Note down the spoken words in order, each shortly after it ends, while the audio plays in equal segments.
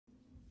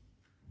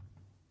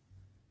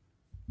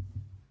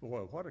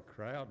Boy, what a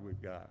crowd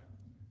we've got.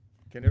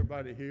 Can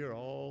everybody hear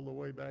all the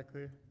way back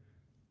there?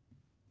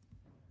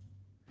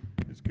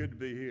 It's good to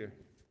be here.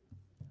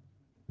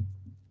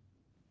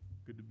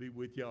 Good to be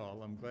with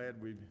y'all. I'm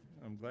glad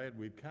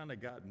we've kind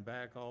of gotten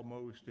back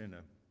almost in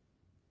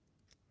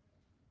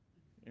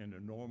a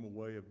normal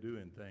way of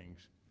doing things.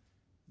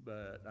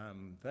 But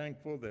I'm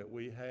thankful that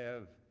we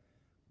have,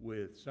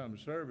 with some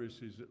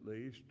services at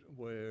least,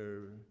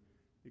 where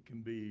it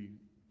can be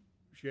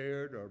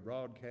shared or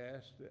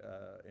broadcast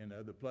in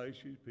other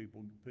places.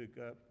 People can pick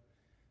up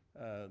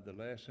the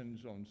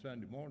lessons on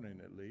Sunday morning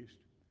at least,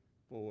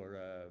 for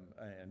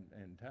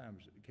and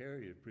times that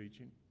Carrie is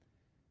preaching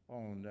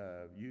on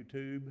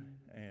YouTube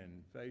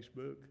and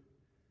Facebook,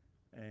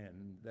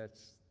 and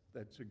that's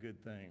a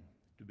good thing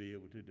to be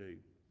able to do.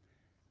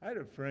 I had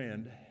a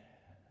friend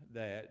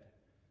that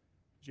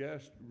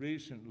just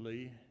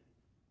recently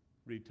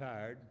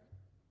retired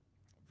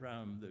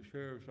from the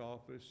sheriff's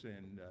office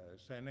in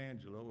San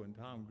Angelo in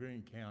Tom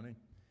Green County.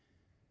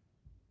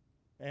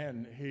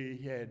 And he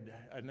had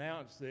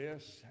announced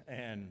this,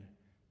 and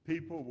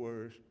people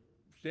were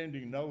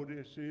sending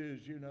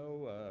notices,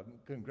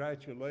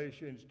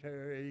 congratulations,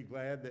 Terry,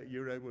 glad that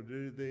you're able to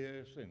do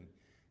this,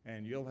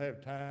 and you'll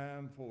have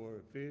time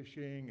for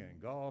fishing and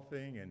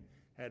golfing, and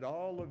had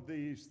all of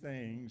these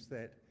things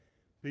that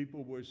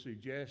people were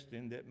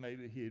suggesting that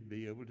maybe he'd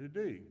be able to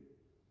do.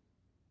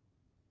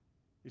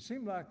 It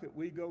seemed like that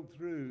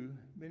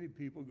many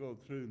people go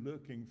through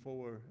looking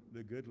for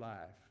the good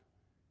life.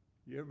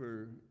 You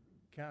ever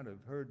kind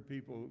of heard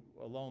people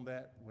along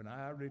that, when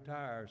I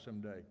retire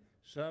someday,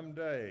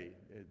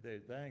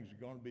 things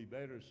are going to be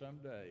better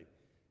someday.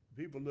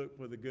 People look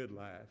for the good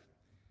life.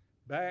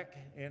 Back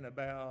in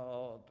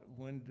about,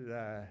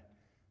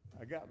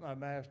 I got my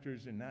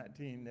master's in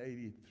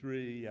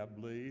 1983, I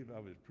believe. I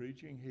was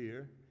preaching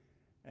here.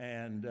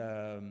 And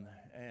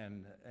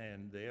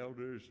the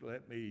elders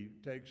let me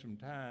take some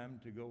time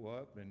to go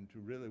up and to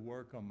really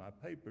work on my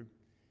paper.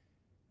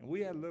 And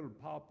we had a little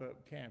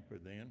pop-up camper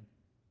then.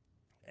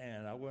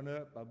 And I went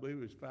up, I believe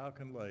it was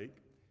Falcon Lake.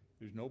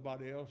 There's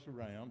nobody else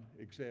around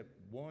except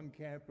one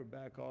camper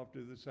back off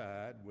to the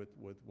side with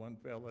one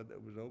fella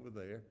that was over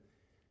there.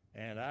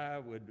 And I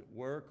would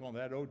work on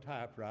that old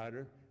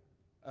typewriter.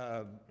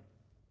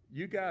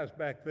 You guys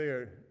back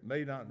there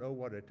may not know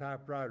what a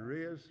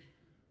typewriter is,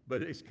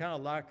 but it's kind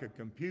of like a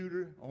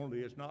computer,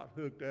 only it's not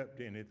hooked up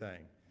to anything.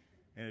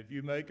 And if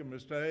you make a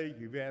mistake,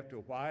 you have to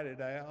white it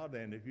out,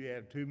 and if you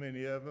have too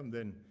many of them,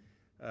 then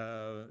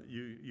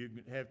you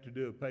have to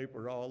do a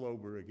paper all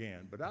over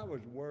again. But I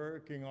was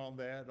working on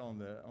that on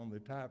the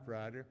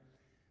typewriter,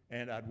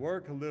 and I'd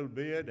work a little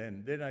bit,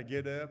 and then I'd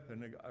get up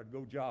and I'd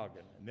go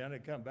jogging, and then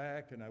I'd come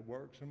back and I'd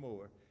work some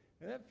more.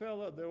 And that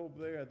fellow over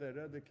there, that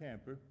other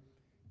camper,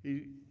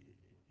 he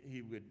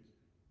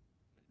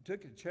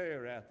took a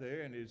chair out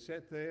there, and he'd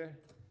sit there,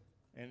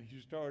 and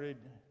he started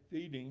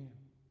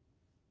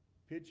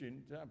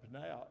jumping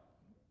out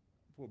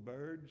for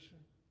birds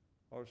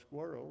or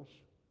squirrels,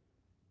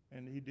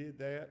 and he did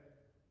that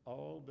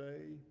all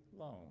day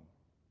long.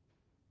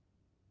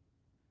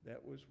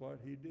 That was what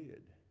he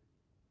did.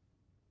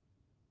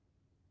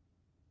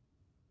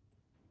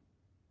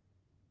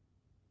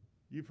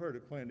 You've heard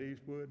of Clint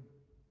Eastwood?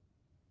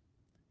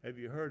 Have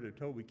you heard of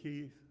Toby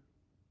Keith?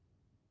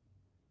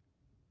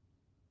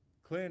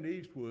 Clint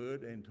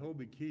Eastwood and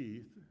Toby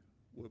Keith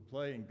were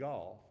playing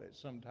golf at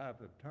some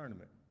type of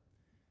tournament.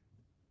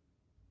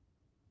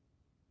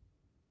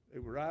 They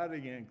were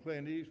riding in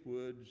Clint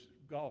Eastwood's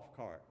golf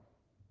cart.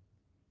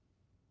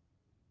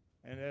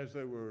 And as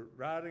they were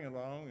riding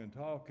along and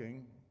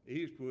talking,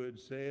 Eastwood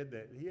said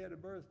that he had a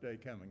birthday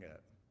coming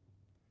up.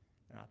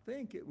 And I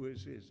think it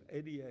was his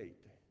 88th.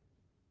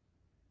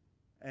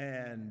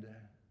 And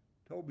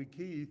Toby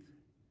Keith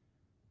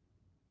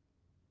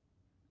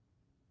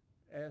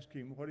asked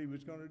him what he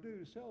was going to do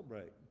to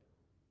celebrate.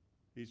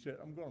 He said,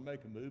 I'm going to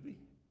make a movie.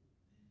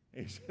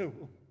 He said,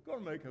 well,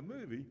 going to make a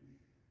movie?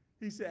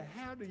 He said,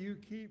 how do you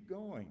keep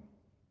going?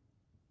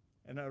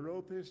 And I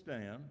wrote this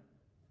down.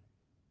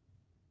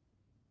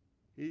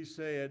 He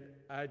said,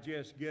 I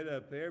just get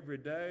up every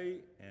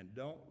day and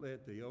don't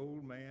let the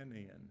old man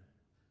in.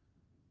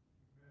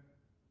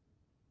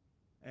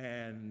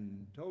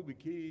 And Toby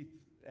Keith,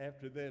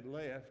 after that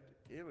left,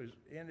 it was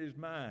in his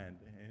mind,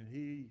 and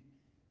he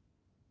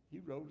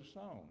wrote a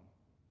song,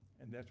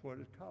 and that's what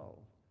it's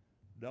called,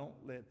 Don't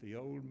Let the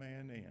Old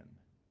Man In.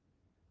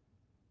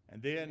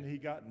 And then he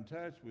got in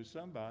touch with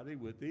somebody,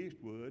 with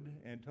Eastwood,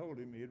 and told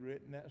him he had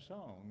written that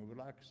song and would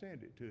like to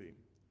send it to him.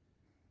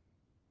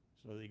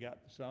 So they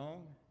got the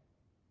song,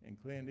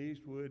 and Clint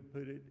Eastwood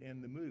put it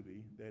in the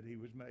movie that he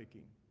was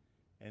making.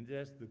 And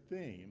that's the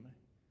theme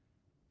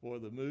for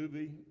the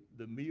movie,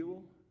 The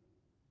Mule.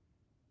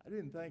 I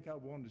didn't think I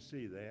wanted to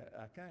see that.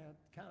 I kind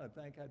of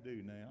think I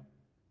do now.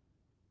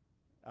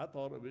 I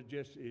thought it was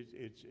just,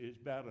 it's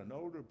about an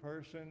older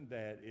person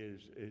that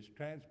is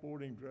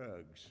transporting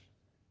drugs.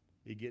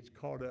 He gets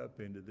caught up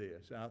into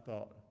this. I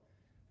thought,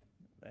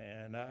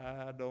 And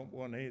I don't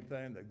want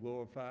anything that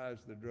glorifies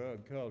the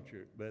drug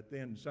culture. But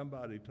then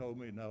somebody told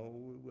me,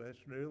 no,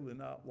 that's really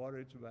not what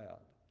it's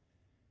about.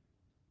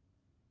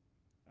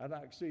 I'd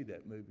like to see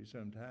that movie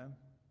sometime.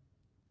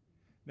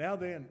 Now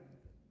then,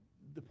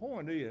 the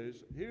point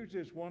is, here's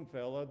this one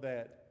fella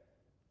that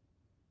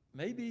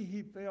maybe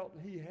he felt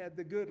he had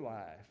the good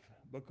life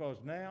because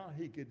now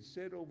he could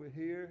sit over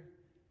here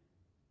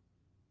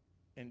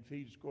and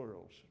feed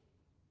squirrels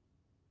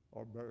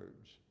or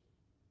birds.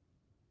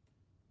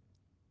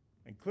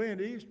 And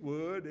Clint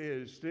Eastwood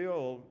is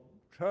still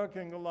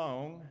trucking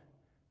along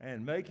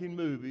and making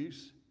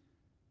movies,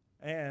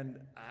 and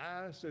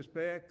I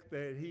suspect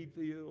that he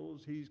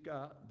feels he's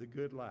got the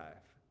good life.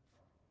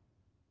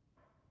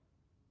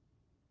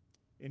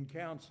 In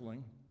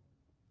counseling,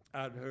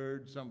 I'd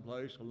heard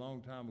someplace a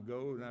long time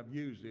ago, and I've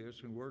used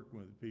this in working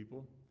with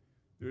people,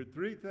 there are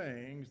three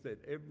things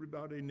that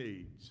everybody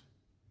needs: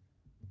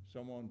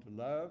 someone to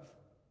love,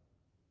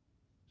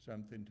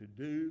 something to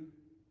do,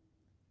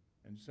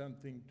 and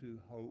something to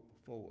hope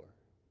for.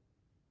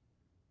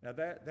 Now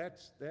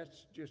that's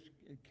just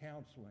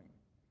counseling.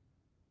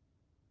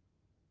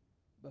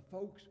 But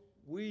folks,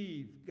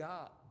 we've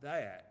got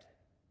that.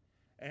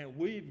 And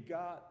we've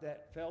got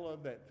that fellow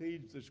that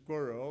feeds the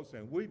squirrels,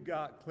 and we've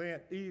got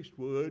Clint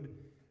Eastwood,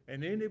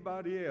 and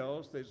anybody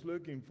else that's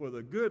looking for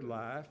the good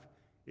life.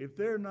 If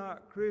they're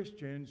not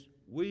Christians,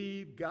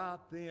 we've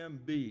got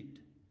them beat.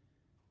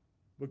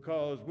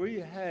 Because we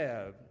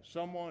have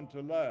someone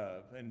to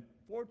love, and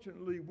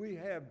fortunately we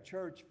have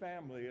church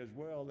family as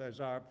well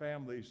as our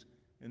families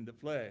in the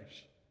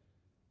flesh,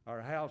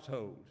 our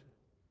household.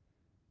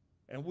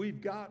 And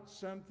we've got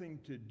something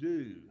to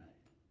do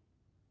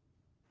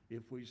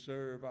if we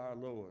serve our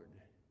Lord.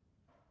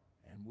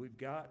 And we've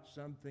got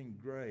something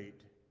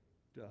great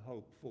to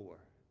hope for.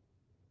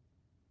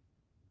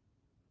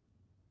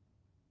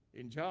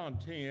 In John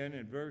 10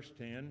 and verse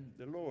 10,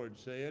 the Lord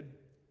said,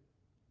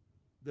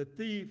 "The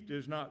thief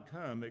does not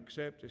come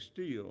except to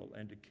steal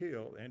and to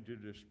kill and to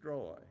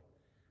destroy.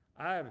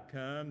 I have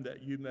come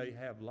that you may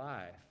have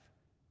life,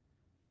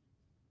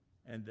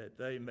 and that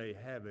they may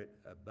have it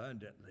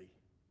abundantly."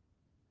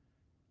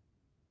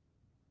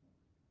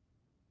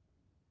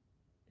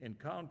 In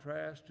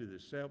contrast to the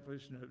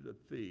selfishness of the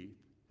thief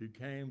who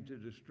came to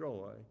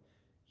destroy,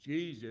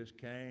 Jesus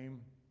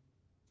came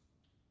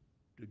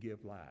to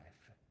give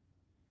life.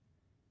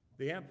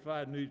 The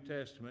Amplified New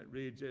Testament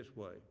reads this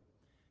way.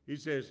 He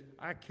says,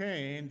 "I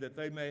came that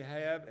they may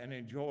have and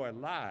enjoy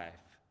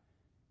life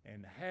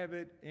and have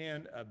it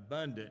in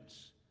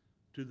abundance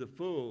to the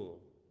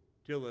full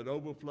till it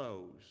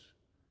overflows."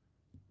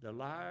 The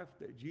life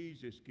that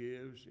Jesus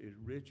gives is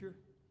richer.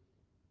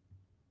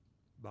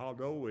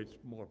 Although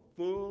it's more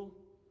full,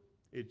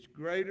 it's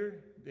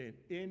greater than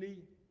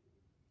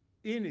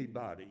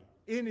anybody,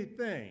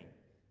 anything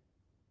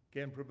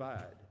can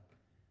provide.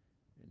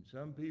 And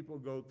some people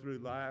go through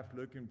life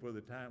looking for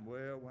the time,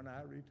 well, when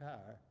I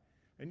retire.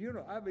 And you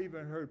know, I've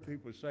even heard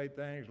people say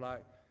things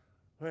like,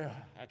 well,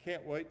 I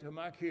can't wait till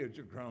my kids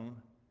are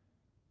grown.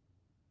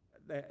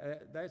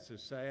 That's a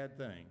sad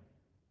thing.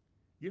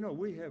 You know,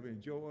 we have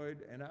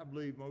enjoyed, and I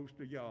believe most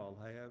of y'all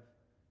have,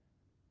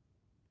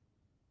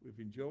 we've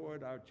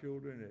enjoyed our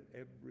children at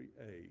every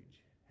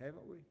age,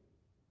 haven't we?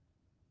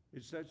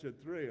 It's such a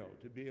thrill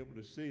to be able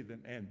to see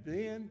them. And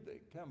then they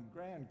come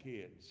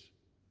grandkids.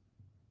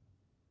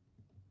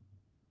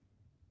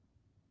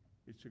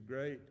 It's a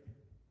great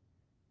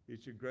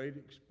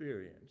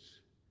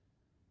experience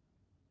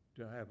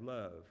to have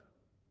love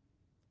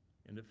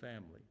in the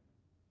family.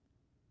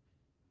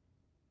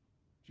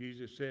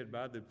 Jesus said,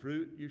 "By the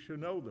fruit you shall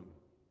know them."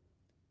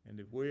 And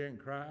if we're in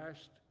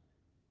Christ,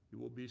 it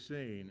will be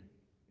seen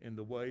in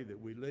the way that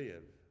we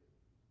live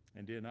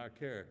and in our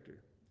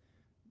character.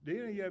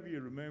 Do any of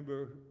you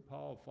remember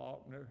Paul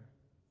Faulkner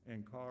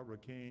and Carla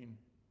Keene?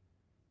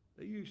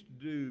 They used to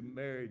do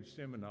marriage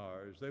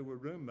seminars. They were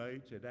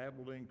roommates at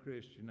Abilene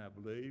Christian, I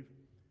believe,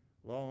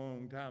 a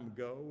long time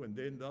ago. And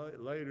then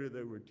later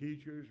they were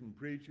teachers and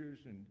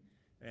preachers,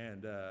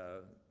 and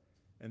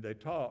they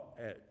taught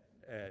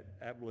at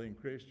Abilene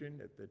Christian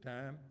at the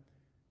time.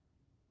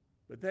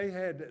 But they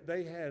had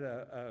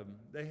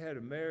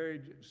a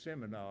marriage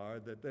seminar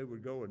that they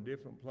would go a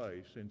different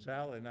place, and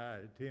Sally and I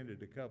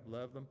attended a couple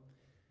of them.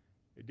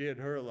 It did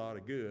her a lot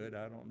of good.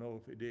 I don't know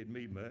if it did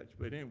me much,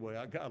 but anyway,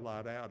 I got a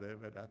lot out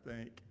of it, I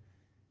think.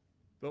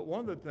 But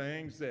one of the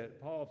things that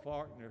Paul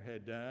Faulkner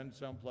had done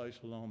someplace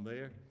along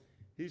there,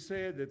 he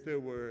said that there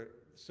were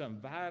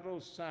some vital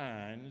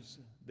signs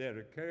that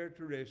are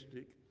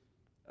characteristic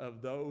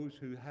of those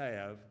who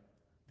have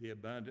the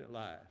abundant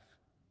life.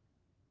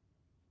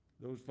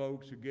 Those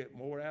folks who get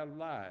more out of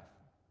life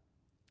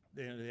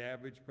than the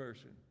average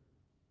person.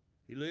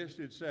 He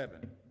listed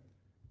 7.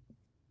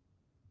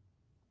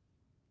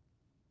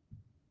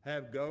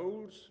 Have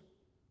goals,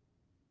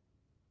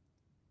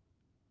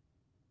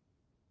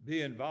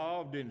 be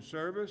involved in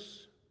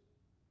service,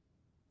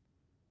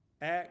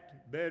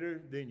 act better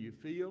than you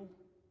feel.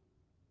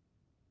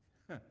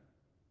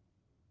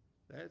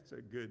 That's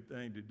a good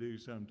thing to do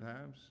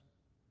sometimes.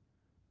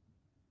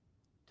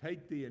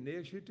 take the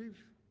initiative,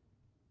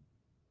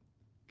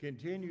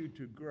 continue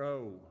to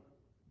grow,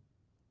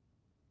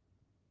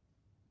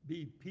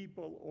 be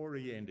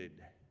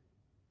people-oriented,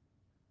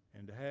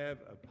 and have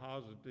a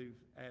positive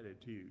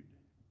attitude.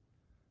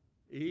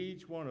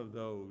 Each one of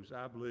those,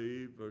 I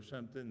believe, are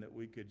something that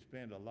we could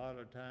spend a lot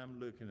of time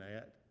looking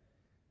at.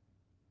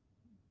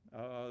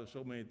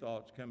 So many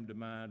thoughts come to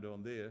mind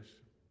on this,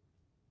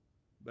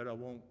 but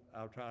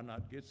I'll try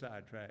not to get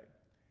sidetracked.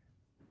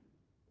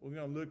 We're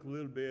going to look a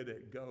little bit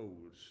at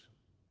goals,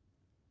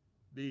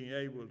 being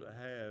able to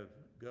have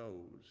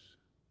goals.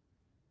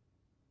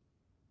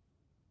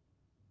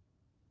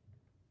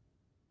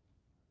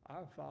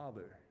 Our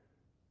Father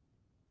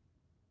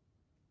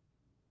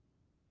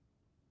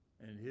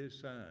and His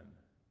Son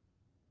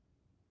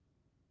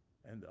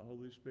and the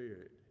Holy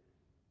Spirit,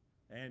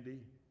 Andy,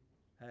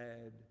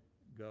 had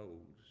goals.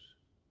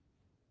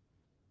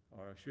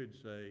 Or I should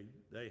say,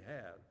 they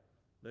have.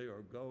 They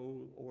are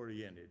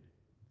goal-oriented.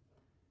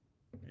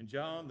 In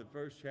John, the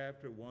first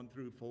chapter, 1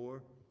 through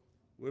 4,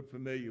 we're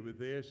familiar with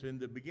this. In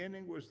the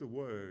beginning was the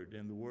Word,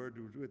 and the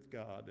Word was with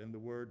God, and the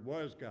Word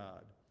was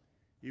God.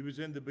 He was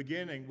in the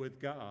beginning with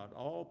God.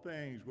 All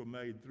things were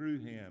made through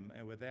Him,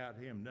 and without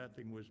Him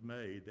nothing was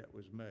made that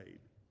was made.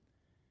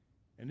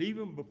 And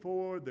even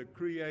before the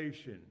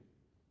creation,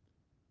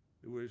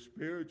 there were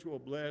spiritual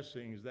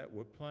blessings that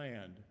were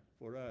planned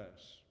for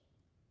us,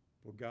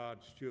 for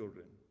God's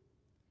children.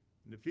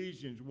 In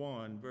Ephesians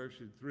 1,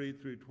 verses 3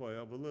 through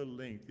 12, a little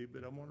lengthy,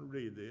 but I want to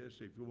read this.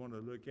 If you want to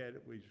look at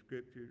it with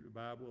Scripture, the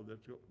Bible,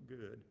 that's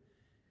good.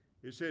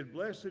 It said,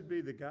 "Blessed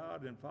be the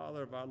God and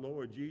Father of our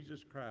Lord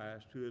Jesus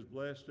Christ, who has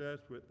blessed us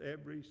with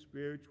every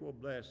spiritual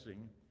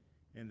blessing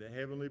in the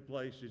heavenly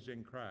places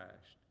in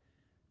Christ,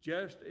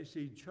 just as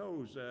He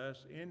chose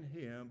us in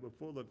Him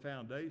before the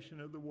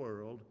foundation of the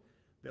world,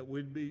 that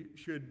we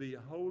should be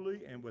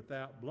holy and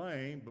without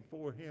blame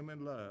before Him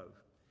in love,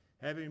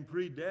 having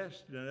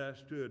predestined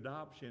us to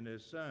adoption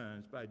as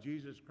sons by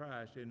Jesus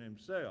Christ in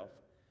Himself,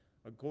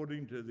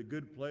 according to the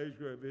good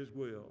pleasure of His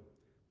will,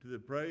 to the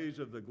praise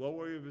of the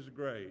glory of His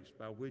grace,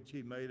 by which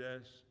He made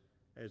us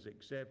as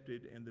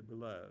accepted in the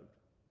Beloved.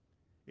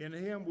 In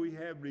Him we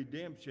have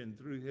redemption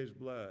through His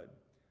blood,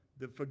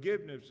 the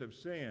forgiveness of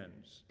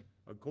sins,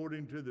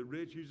 according to the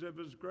riches of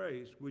His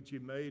grace, which He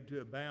made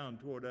to abound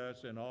toward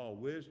us in all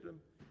wisdom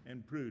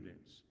and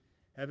prudence,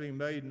 having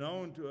made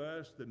known to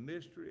us the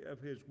mystery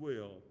of His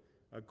will,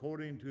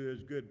 according to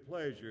His good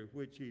pleasure,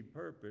 which He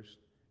purposed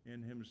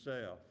in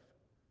Himself,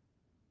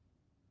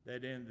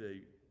 that in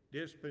the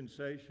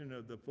dispensation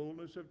of the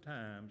fullness of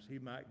times He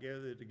might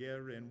gather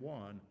together in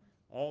one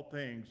all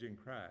things in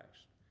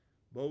Christ,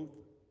 both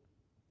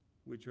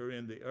which are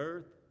in the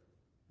earth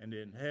and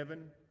in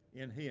heaven,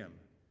 in Him.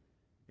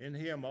 In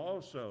Him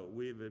also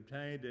we have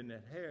obtained an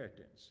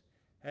inheritance,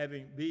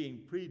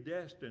 being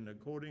predestined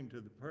according to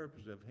the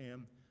purpose of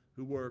Him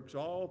who works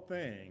all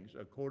things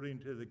according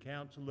to the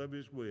counsel of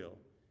His will,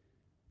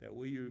 that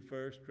we who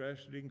first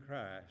trusted in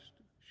Christ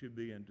should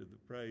be unto the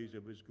praise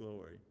of His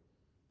glory.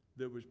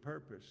 There was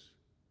purpose.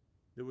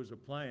 There was a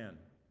plan.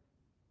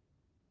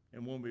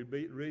 And when we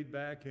read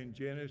back in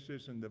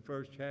Genesis in the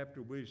first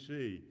chapter, we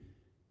see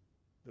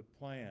the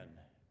plan.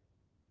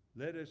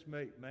 Let us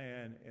make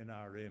man in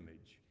our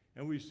image.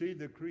 And we see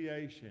the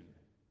creation.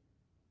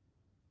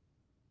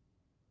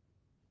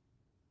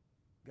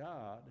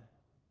 God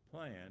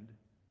planned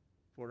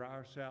for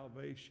our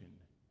salvation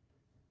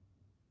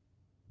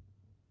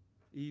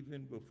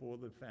even before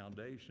the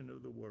foundation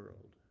of the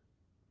world.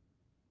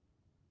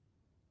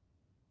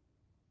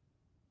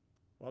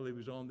 While He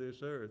was on this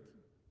earth,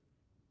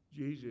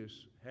 Jesus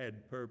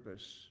had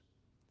purpose.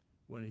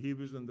 When He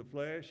was in the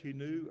flesh, He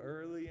knew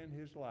early in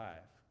His life.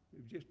 He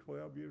was just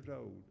 12 years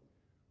old,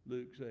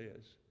 Luke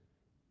says.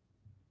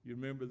 You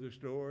remember the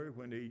story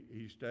when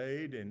he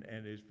stayed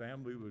and his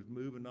family was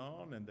moving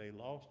on and they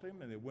lost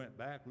Him and they went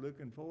back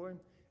looking for Him.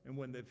 And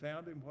when they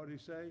found Him, what did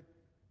He say?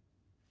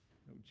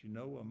 Don't you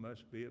know I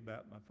must be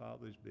about my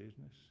Father's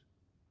business?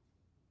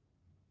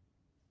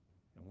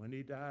 And when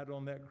He died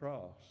on that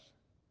cross,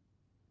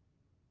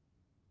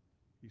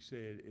 He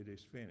said, it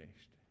is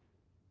finished.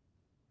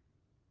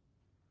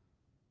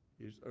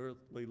 His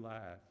earthly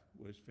life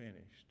was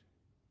finished.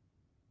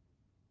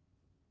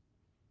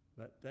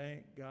 But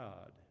thank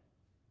God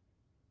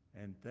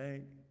and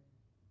thank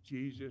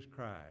Jesus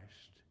Christ,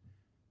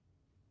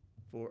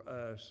 for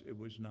us it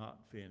was not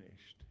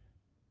finished,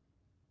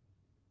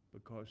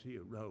 because He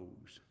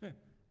arose.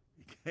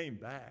 He came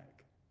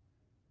back.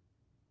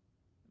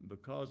 And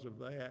because of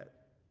that,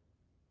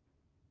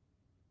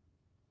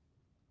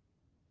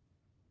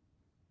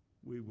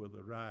 we will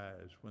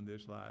arise when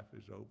this life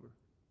is over.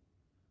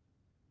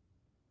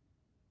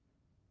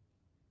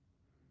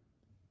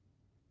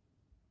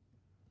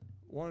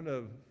 One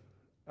of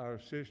our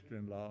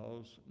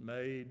sister-in-laws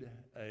made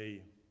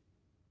a,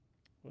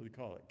 what do they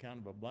call it, kind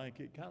of a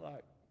blanket, kind of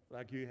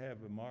like you have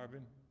in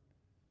Marvin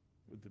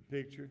with the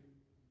picture.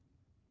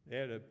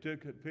 They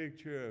took a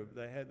picture of,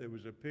 there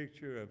was a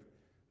picture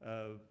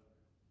of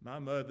my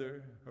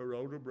mother, her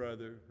older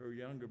brother, her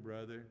younger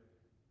brother,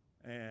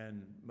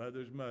 and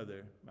mother's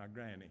mother, my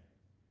granny,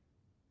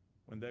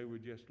 when they were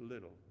just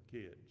little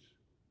kids.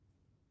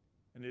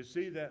 And to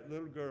see that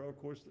little girl, of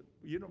course,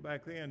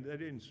 back then they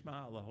didn't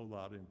smile a whole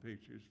lot in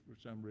pictures for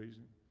some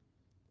reason.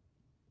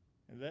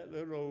 And that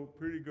little old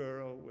pretty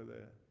girl with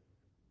a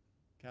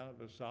kind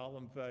of a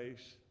solemn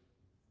face.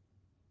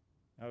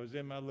 I was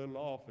in my little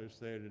office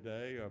there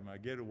today, or my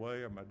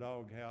getaway, or my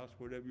dog house,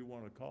 whatever you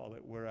want to call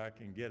it, where I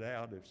can get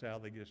out if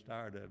Sally gets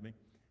tired of me.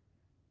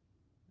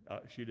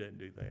 She doesn't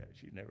do that.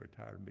 She never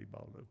tired of me,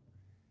 Baldo.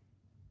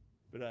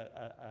 But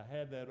I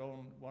had that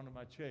on one of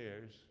my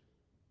chairs,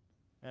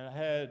 and I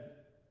had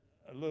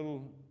a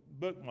little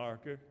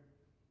bookmarker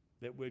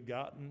that we'd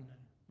gotten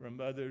from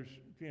Mother's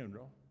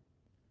funeral,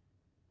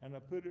 and I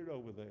put it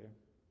over there.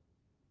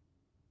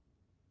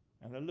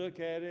 And I look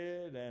at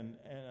it, and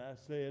I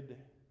said,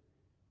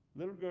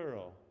 little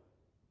girl,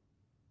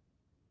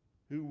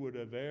 who would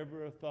have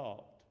ever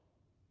thought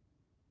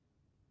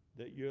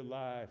that your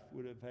life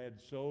would have had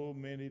so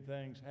many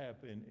things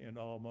happen in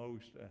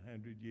almost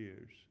 100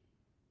 years?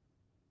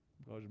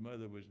 Because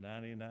Mother was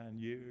 99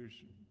 years,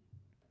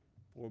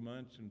 4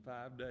 months, and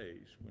 5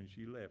 days when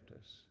she left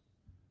us.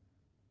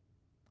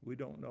 We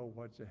don't know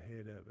what's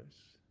ahead of us.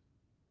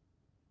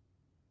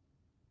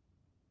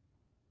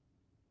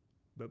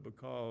 But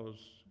because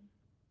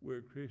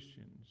we're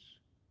Christians,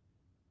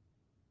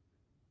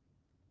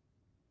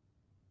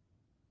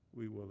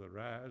 we will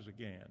arise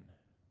again.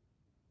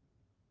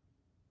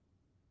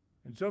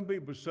 And some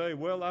people say,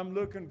 well, I'm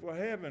looking for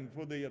heaven,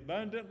 for the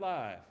abundant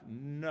life.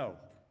 No.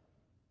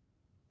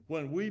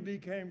 When we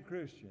became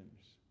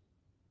Christians,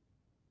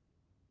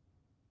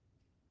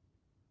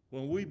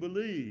 when we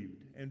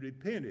believed and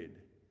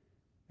repented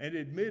and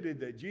admitted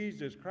that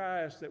Jesus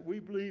Christ, that we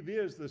believe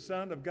is the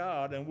Son of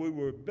God, and we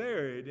were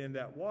buried in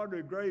that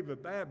watery grave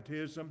of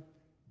baptism,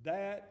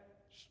 that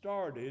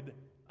started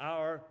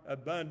our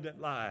abundant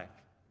life.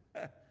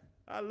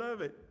 I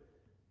love it.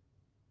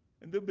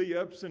 And there'll be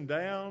ups and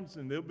downs,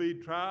 and there'll be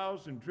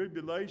trials and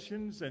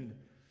tribulations,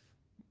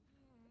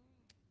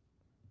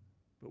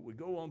 but we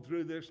go on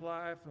through this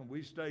life and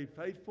we stay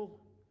faithful.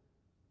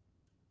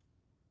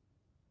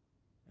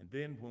 And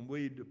then when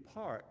we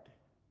depart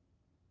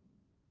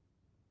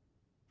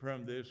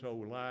from this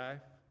old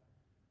life,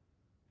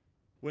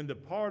 when the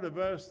part of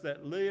us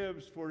that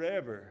lives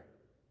forever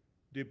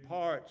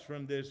departs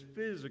from this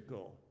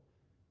physical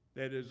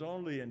that is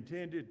only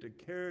intended to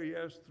carry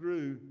us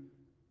through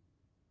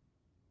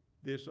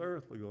this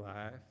earthly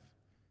life,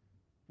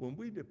 when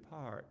we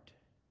depart,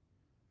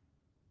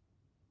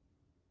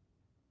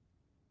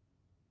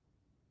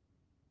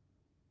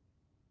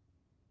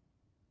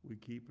 we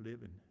keep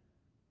living.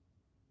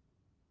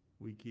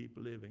 We keep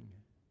living.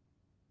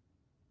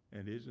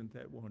 And isn't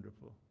that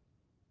wonderful?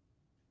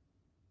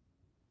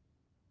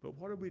 But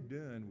what are we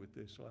doing with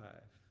this life?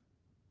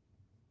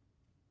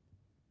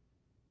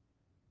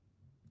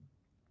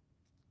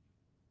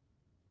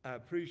 I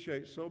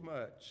appreciate so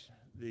much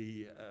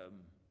the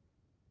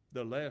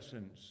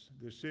lessons,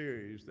 the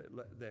series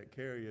that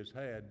Carrie has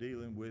had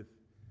dealing with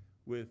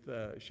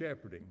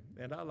shepherding.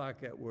 And I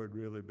like that word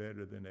really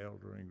better than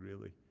eldering,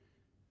 really.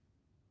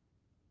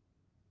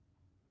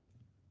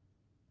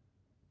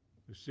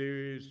 The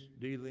series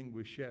dealing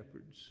with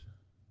shepherds.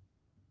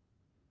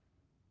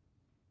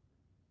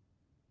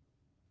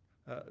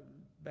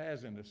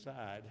 As an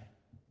aside,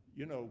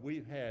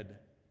 we've had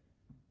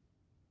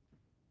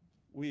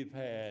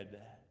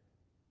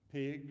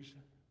pigs,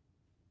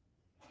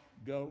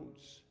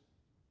 goats,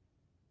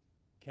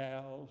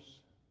 cows.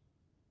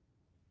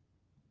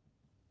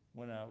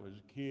 When I was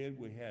a kid,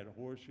 we had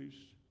horses.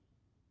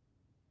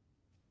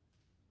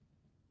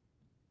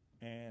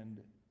 And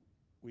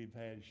we've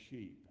had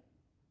sheep.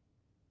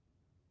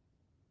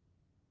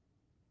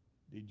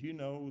 Did you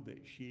know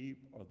that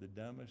sheep are the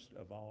dumbest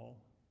of all?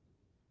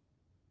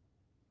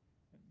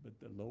 But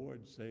the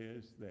Lord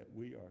says that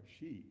we are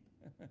sheep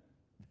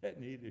that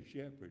need a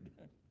shepherd.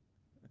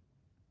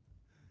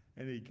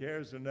 And he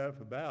cares enough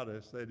about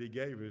us that he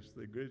gave us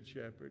the good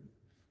shepherd.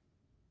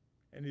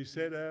 And he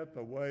set up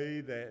a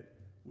way that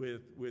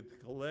with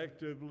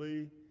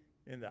collectively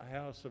in the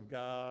house of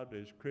God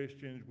as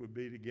Christians would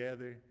be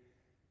together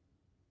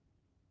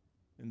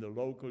in the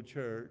local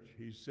church.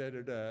 He set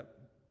it up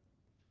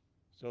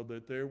so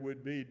that there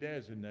would be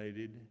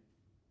designated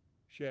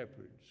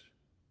shepherds,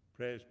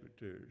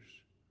 presbyters,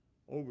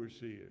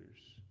 overseers,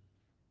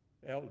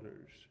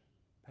 elders,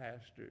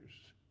 pastors.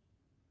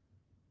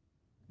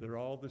 They're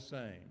all the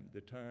same.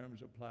 The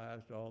terms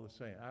applies to all the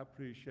same. I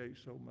appreciate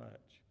so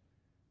much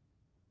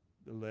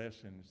the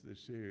lessons, the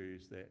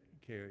series that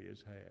Carrie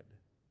has had.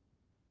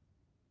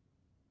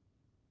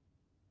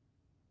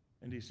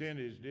 And he sent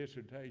his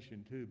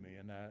dissertation to me,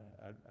 and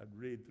I'd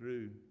read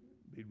through,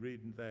 be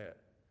reading that.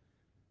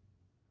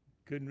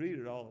 Couldn't read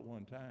it all at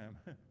one time,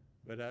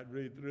 but I'd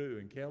read through.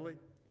 And Kelly,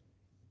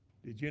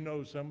 did you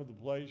know some of the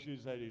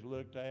places that he's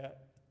looked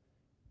at?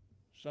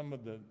 Some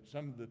of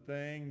the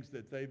things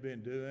that they've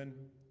been doing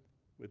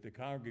with the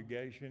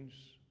congregations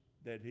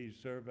that he's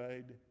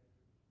surveyed?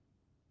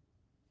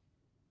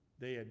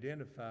 They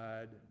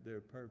identified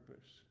their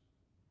purpose.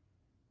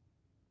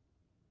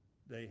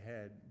 they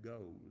had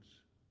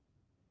goals.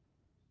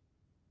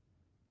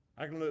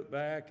 I can look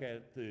back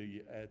at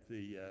the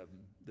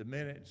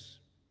minutes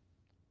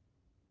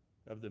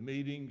of the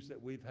meetings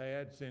that we've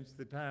had since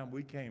the time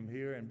we came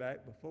here and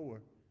back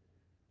before.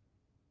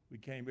 We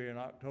came here in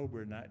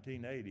October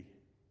 1980.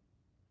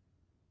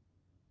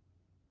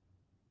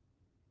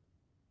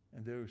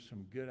 And there were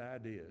some good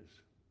ideas.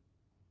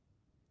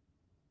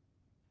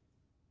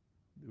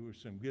 There were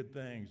some good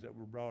things that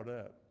were brought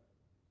up.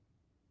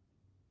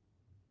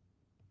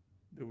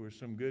 There were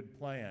some good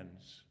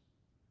plans,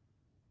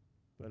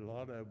 but a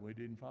lot of them we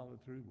didn't follow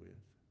through with.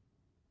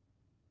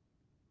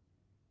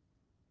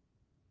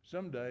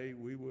 Someday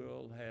we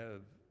will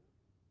have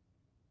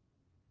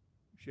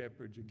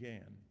shepherds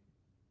again.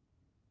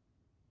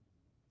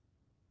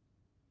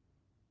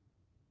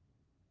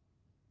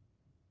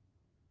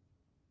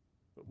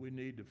 But we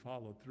need to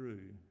follow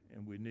through,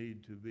 and we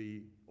need to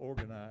be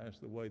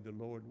organized the way the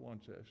Lord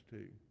wants us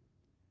to.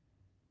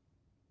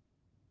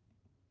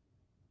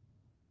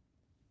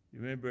 You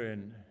remember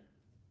in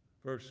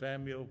 1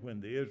 Samuel when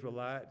the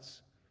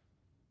Israelites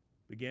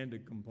began to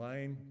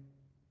complain,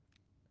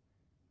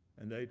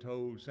 and they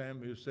told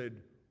Samuel,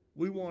 said,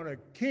 "We want a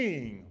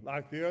king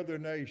like the other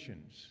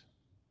nations."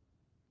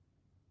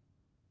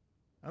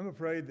 I'm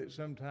afraid that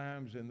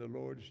sometimes in the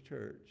Lord's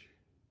church,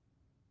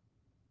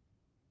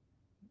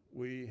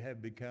 we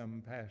have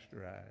become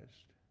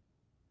pasteurized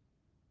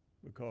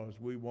because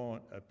we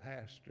want a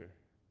pastor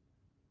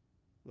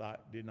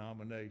like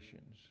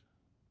denominations.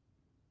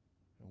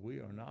 And we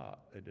are not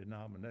a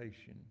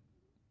denomination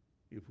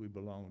if we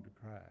belong to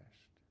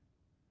Christ.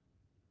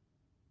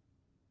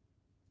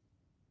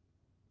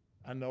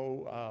 I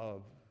know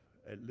of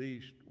at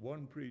least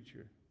one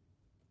preacher,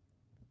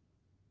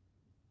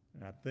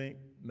 and I think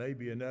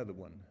maybe another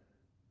one,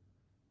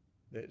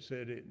 that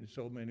said it in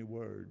so many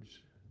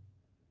words,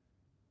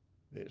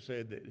 that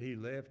said that he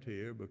left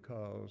here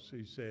because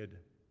he said,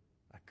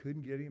 "I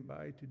couldn't get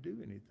anybody to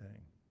do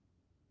anything."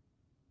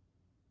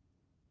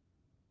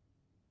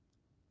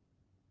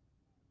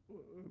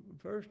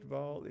 First of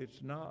all,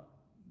 it's not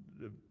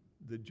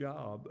the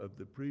job of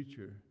the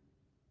preacher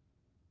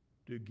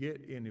to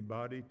get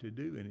anybody to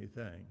do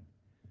anything.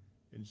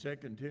 In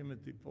 2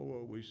 Timothy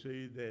 4, we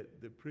see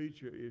that the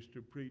preacher is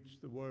to preach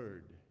the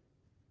word,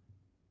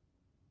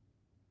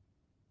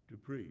 to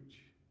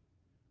preach,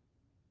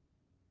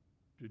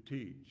 to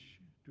teach,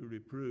 to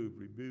reprove,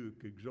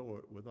 rebuke,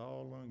 exhort with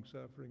all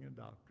longsuffering and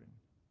doctrine.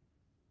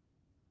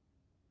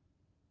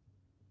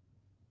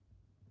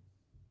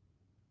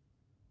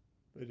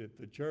 But if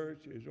the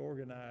church is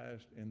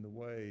organized in the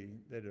way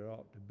that it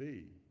ought to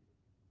be,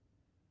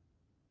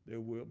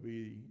 there will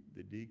be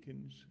the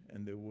deacons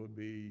and there will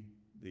be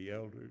the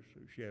elders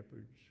or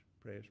shepherds,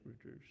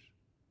 presbyters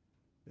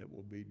that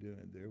will be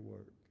doing their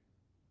work.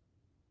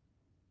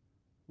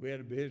 We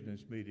had a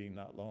business meeting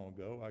not long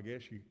ago. I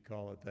guess you could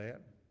call it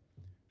that.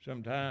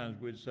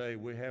 Sometimes we'd say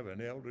we have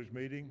an elders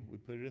meeting. We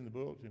put it in the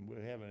bulletin, we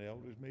have an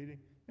elders meeting,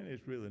 and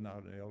it's really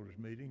not an elders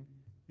meeting.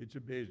 It's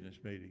a business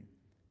meeting.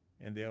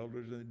 And the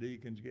elders and the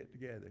deacons get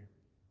together.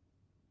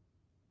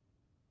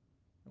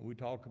 And we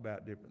talk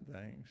about different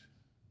things.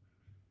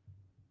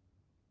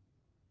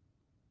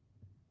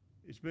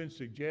 It's been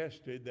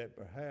suggested that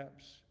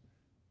perhaps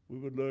we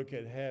would look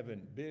at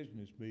having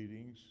business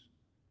meetings.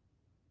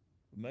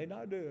 We may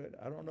not do it,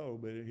 I don't know,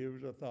 but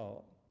here's a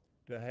thought.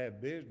 To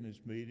have business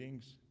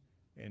meetings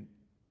and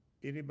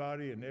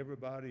anybody and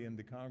everybody in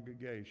the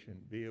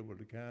congregation be able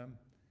to come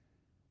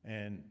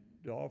and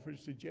to offer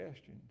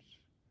suggestions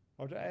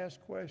or to ask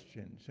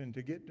questions and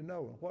to get to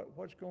know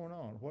what's going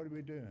on, what are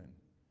we doing?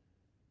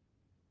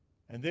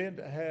 And then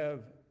to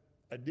have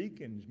a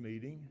deacons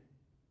meeting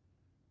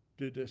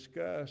to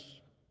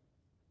discuss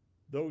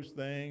those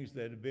things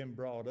that have been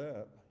brought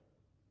up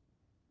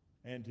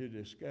and to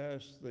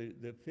discuss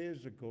the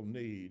physical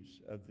needs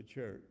of the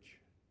church.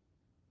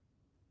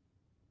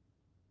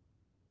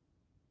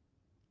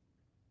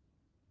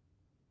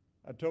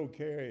 I told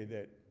Kerry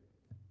that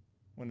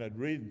when I'd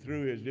read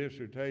through his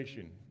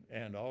dissertation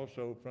and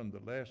also from the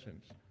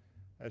lessons,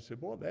 I said,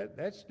 boy,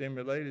 that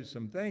stimulated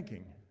some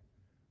thinking.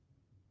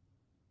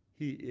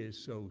 He is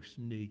so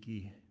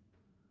sneaky.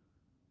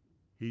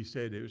 He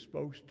said it was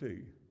supposed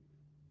to.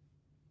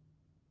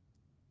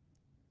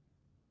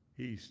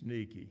 He's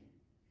sneaky,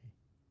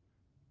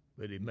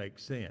 but he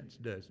makes sense,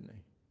 doesn't he?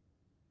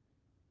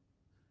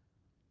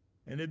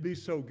 And it'd be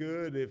so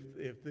good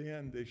if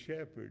then the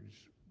shepherds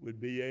would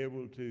be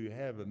able to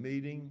have a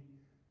meeting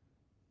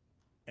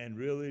and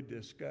really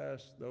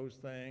discuss those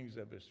things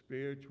of a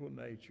spiritual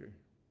nature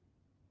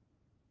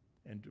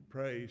and to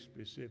pray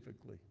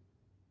specifically.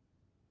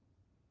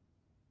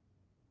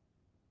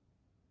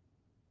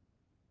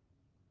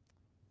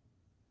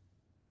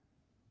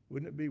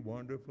 Wouldn't it be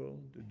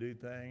wonderful to do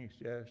things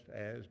just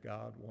as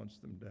God wants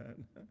them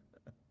done?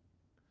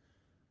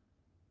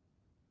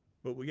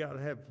 But we got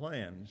to have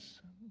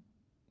plans.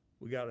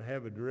 We got to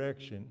have a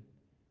direction.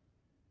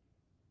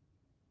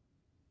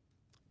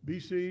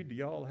 BC, do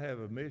y'all have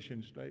a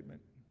mission statement?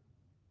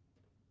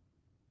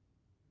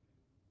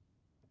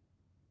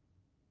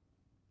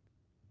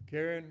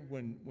 Karen,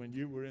 when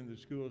you were in the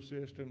school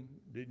system,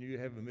 didn't you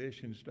have a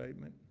mission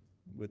statement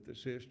with the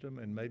system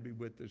and maybe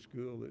with the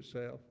school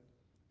itself?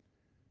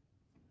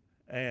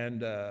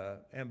 And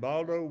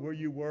Baldo, where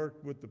you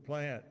worked with the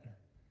plant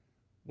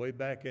way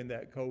back in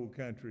that cold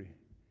country,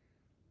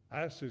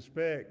 I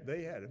suspect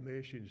they had a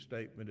mission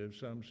statement of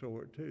some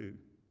sort too.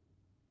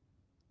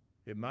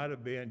 It might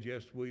have been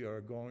just, we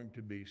are going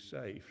to be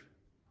safe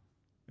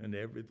and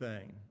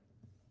everything.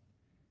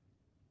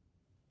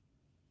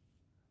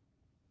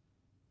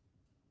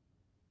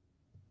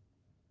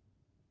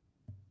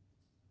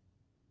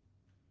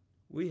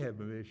 We have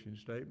a mission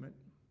statement.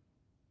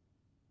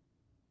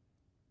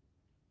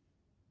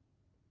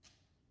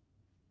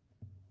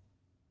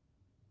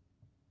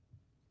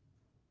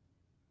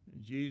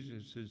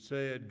 Jesus had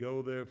said,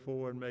 "Go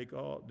therefore and make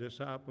all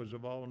disciples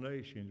of all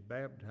nations,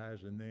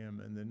 baptizing them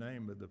in the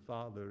name of the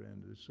Father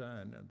and the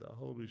Son and the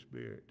Holy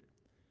Spirit,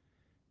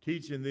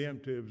 teaching them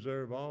to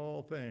observe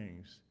all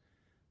things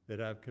that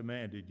I've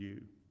commanded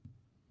you."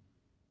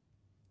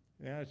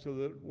 Now, it's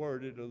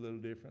worded a little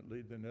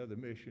differently than other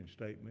mission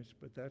statements,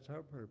 but that's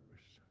our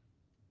purpose.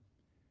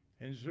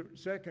 In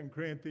 2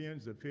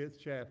 Corinthians, the 5th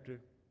chapter,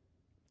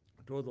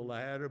 toward the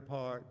latter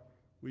part,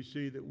 we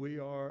see that we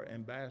are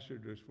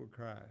ambassadors for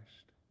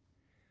Christ.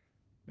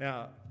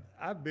 Now,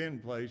 I've been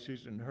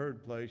places and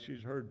heard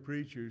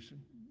preachers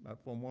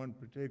from one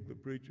particular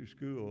preacher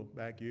school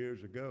back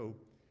years ago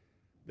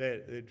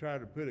that they try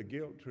to put a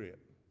guilt trip.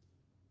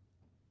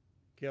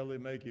 Kelly,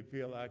 make you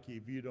feel like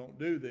if you don't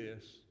do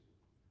this,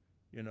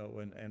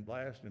 and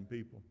blasting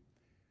people.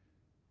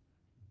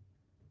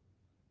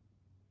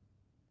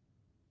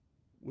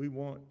 We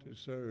want to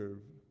serve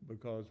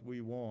because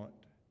we want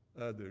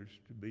others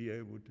to be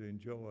able to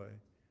enjoy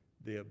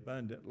the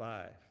abundant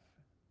life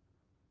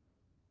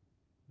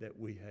that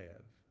we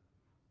have.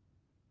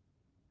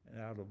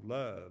 And out of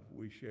love,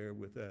 we share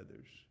with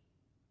others.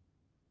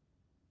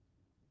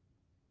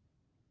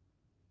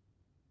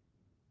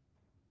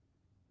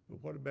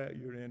 But what about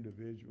your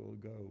individual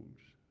goals?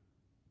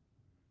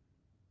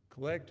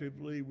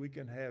 Collectively, we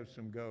can have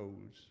some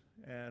goals,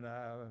 and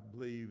I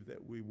believe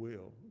that we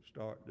will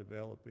start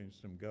developing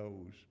some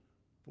goals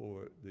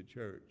for the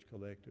church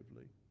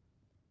collectively.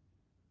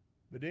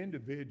 But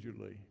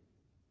individually,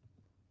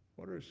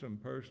 what are some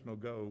personal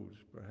goals,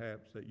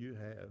 perhaps, that you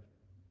have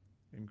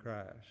in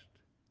Christ?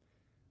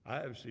 I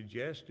have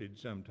suggested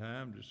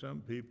sometime to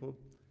some people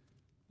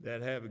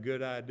that have a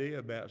good idea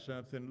about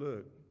something,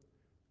 look,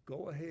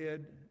 go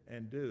ahead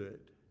and do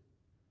it.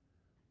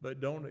 But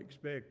don't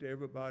expect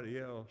everybody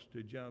else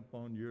to jump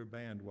on your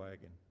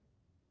bandwagon,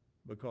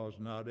 because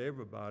not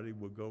everybody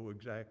will go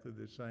exactly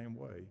the same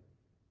way.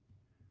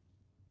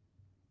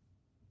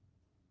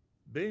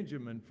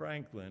 Benjamin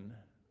Franklin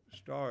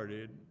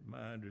started,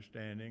 my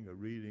understanding, a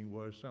reading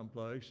was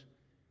someplace,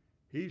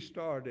 he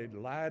started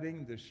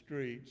lighting the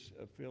streets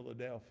of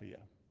Philadelphia.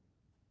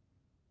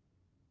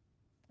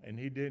 And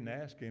he didn't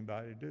ask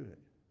anybody to do it.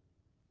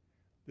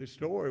 The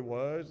story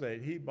was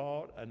that he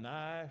bought a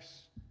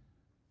nice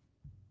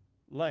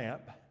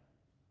lamp,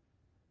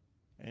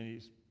 and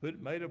he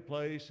made a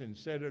place and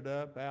set it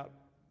up out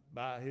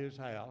by his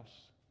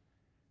house,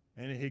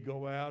 and he'd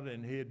go out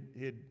and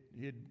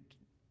he'd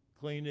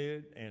clean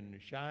it and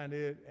shine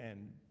it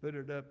and put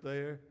it up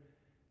there,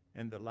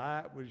 and the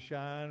light would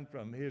shine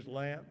from his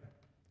lamp.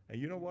 And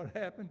you know what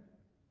happened?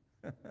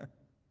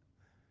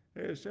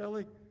 Hey,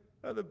 Sally,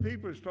 other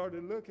people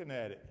started looking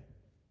at it,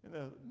 and they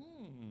thought,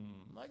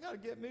 I got to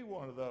get me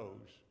one of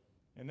those.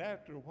 And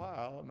after a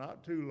while,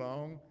 not too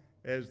long,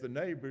 as the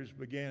neighbors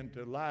began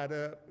to light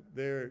up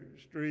their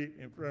street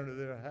in front of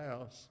their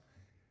house,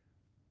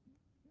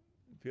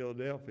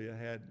 Philadelphia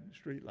had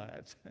street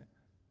lights,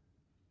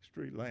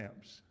 street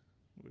lamps,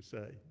 we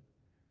say.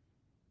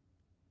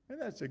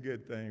 And that's a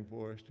good thing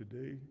for us to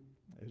do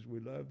as we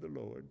love the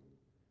Lord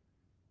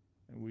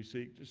and we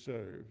seek to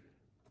serve.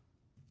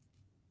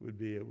 We'd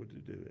be able to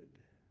do it.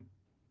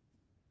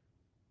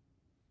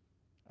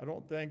 I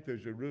don't think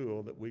there's a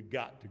rule that we've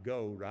got to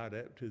go right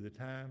up to the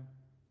time.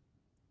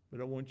 But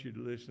I want you to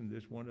listen to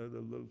this one other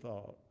little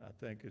thought. I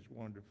think it's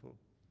wonderful.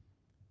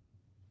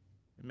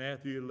 In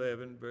Matthew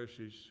 11,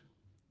 verses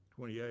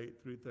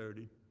 28 through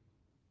 30, you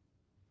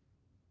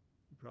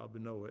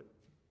probably know it.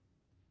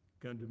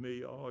 Come to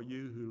me, all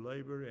you who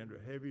labor and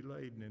are heavy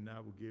laden, and I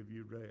will give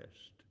you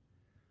rest.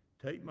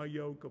 Take my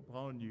yoke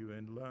upon you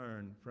and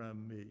learn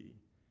from me,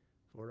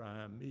 for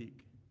I am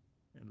meek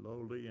and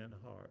lowly in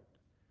heart,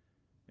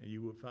 and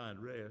you will find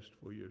rest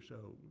for your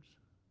souls.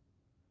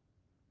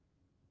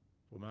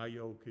 For my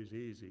yoke is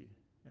easy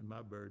and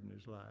my burden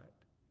is light.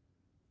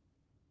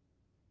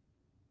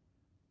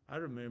 I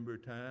remember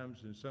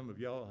times, and some of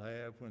y'all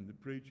have, when the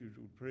preachers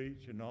would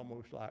preach and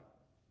almost like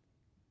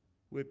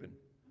whipping.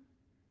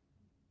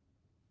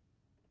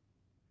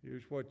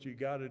 Here's what you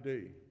got to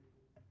do.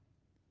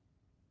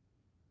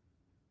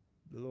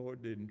 The Lord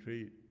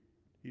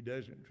He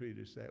doesn't treat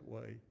us that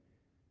way.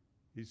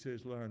 He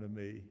says, learn of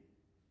me,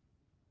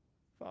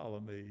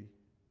 follow me,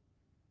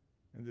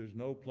 and there's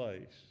no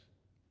place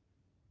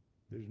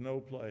There's no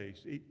place.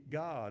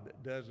 God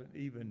doesn't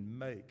even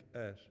make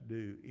us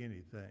do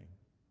anything.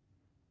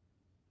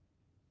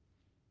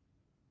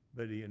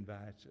 But he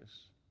invites us.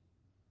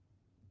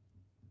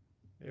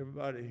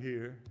 Everybody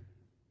here,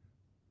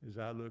 as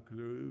I look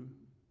through,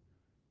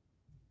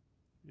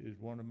 is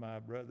one of my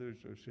brothers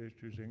or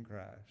sisters in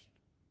Christ.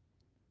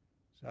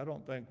 So I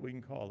don't think we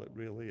can call it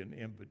really an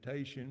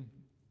invitation,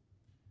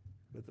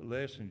 but the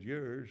lesson's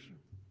yours,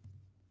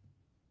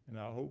 and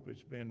I hope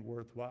it's been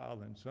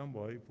worthwhile in some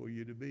way for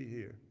you to be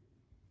here.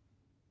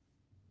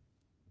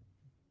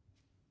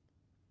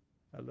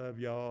 I love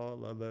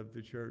y'all. I love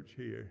the church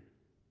here.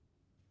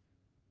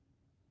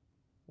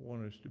 I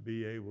want us to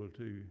be able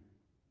to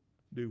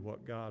do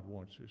what God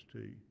wants us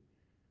to.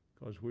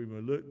 Because when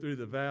we look through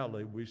the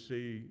valley, we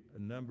see a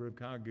number of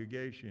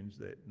congregations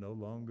that no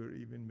longer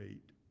even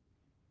meet.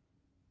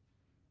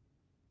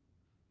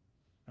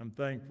 I'm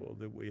thankful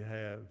that we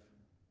have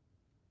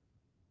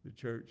the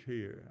church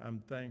here.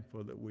 I'm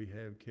thankful that we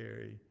have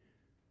Carrie.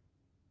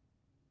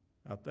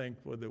 I'm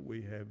thankful that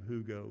we have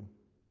Hugo,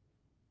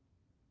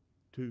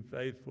 two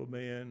faithful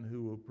men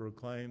who will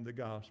proclaim the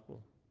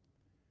gospel.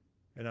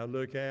 And I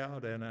look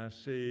out and I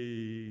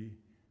see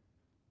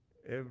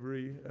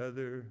every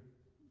other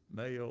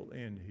male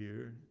in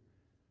here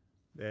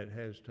that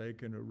has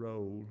taken a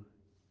role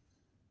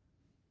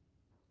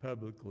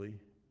publicly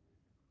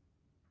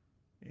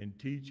in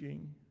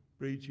teaching,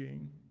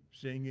 preaching,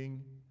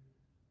 singing.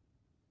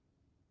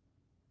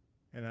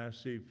 And I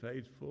see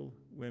faithful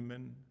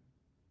women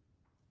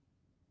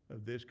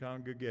of this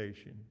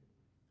congregation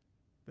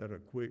that are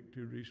quick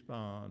to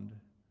respond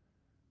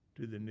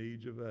to the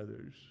needs of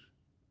others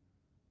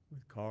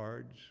with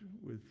cards,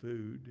 with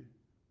food,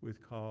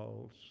 with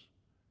calls.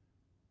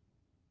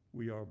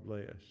 We are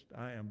blessed.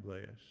 I am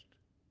blessed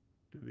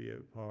to be a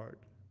part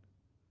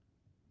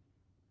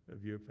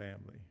of your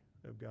family,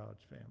 of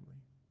God's family.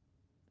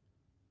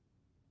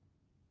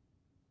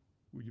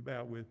 Would you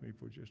bow with me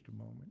for just a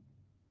moment?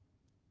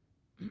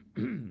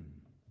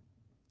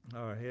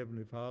 Our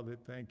Heavenly Father,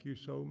 thank you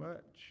so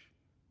much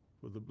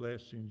for the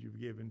blessings you've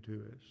given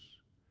to us.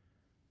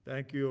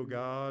 Thank you, O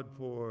God,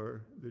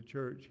 for the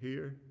church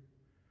here.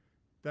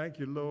 Thank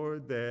you,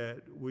 Lord,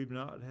 that we've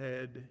not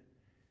had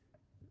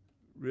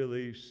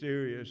really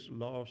serious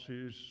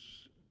losses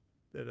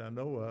that I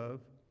know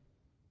of.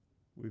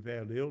 We've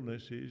had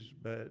illnesses,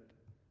 but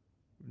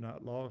we've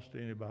not lost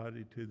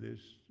anybody to this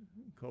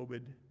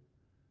COVID.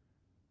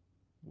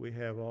 We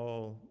have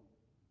all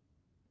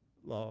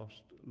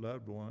lost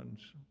loved ones.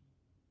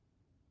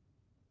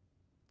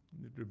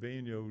 The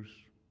Trevino's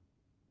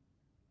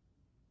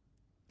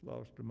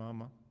lost a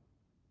mama.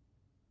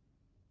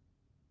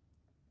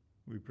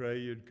 We pray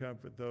you'd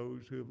comfort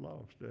those who have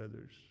lost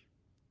others.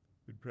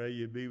 We pray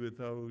you'd be with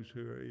those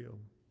who are ill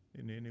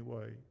in any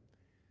way.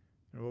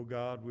 And oh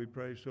God, we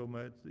pray so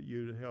much that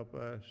you'd help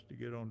us to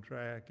get on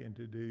track and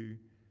to do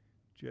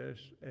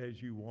just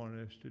as you want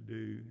us to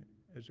do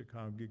as a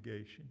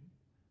congregation.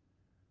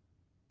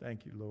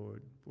 Thank you,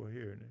 Lord, for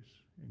hearing us.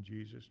 In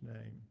Jesus'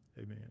 name,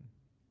 amen.